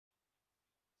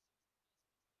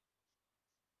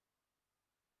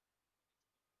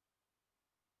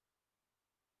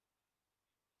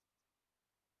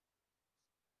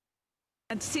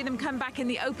And to see them come back in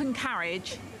the open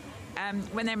carriage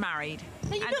when they're married,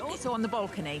 and also on the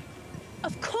balcony.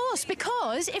 Of course,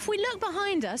 because if we look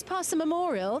behind us, past the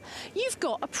memorial, you've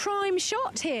got a prime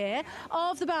shot here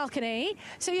of the balcony.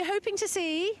 So you're hoping to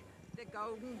see... the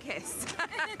golden kiss.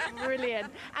 Brilliant.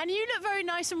 And you look very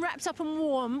nice and wrapped up and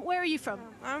warm. Where are you from?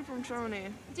 I'm from Germany.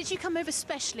 Did you come over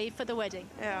specially for the wedding?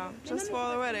 Yeah, just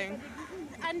for the wedding.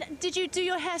 And did you do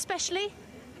your hair specially?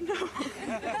 No.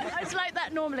 It's like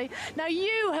that normally. Now,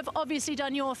 you have obviously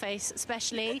done your face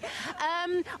specially.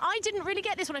 I didn't really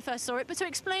get this when I first saw it, but to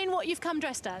explain what you've come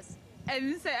dressed as.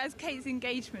 So as Kate's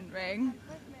engagement ring.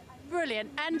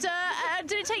 Brilliant. And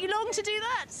did it take you long to do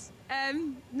that?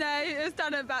 No, it was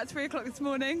done at about 3 o'clock this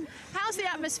morning. How's the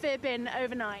atmosphere been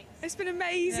overnight? It's been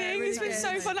amazing. Yeah, really it's been good.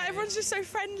 so fun. Like, everyone's just so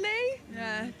friendly.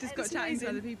 Yeah, just got chatting to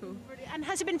other people. And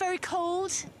has it been very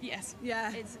cold? Yes.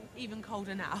 Yeah. It's even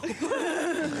colder now.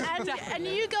 And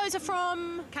you guys are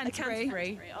from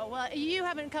Canterbury. Oh, well, you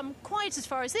haven't come quite as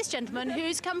far as this gentleman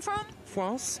who's come from,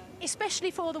 France?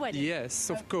 especially for the wedding. Yes,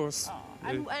 of course.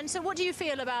 And so what do you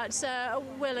feel about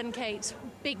Will and Kate's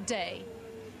big day?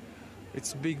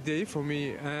 It's a big day for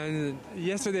me. And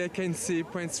yesterday I can see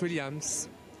Prince Williams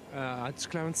at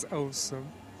Clarence House.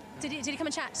 Did he come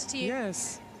and chat to you?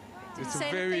 Yes. It's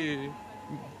say very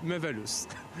marvelous.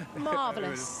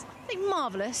 Marvellous. I think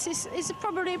marvellous is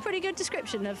probably a pretty good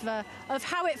description of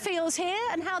how it feels here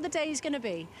and how the day is going to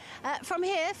be. From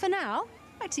here, for now,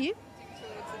 back to you.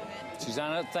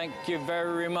 Susanna, thank you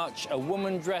very much. A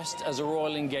woman dressed as a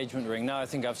royal engagement ring. Now I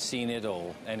think I've seen it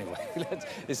all. Anyway,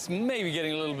 it's maybe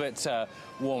getting a little bit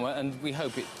warmer, and we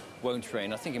hope it won't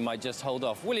rain. I think it might just hold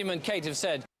off. William and Kate have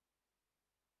said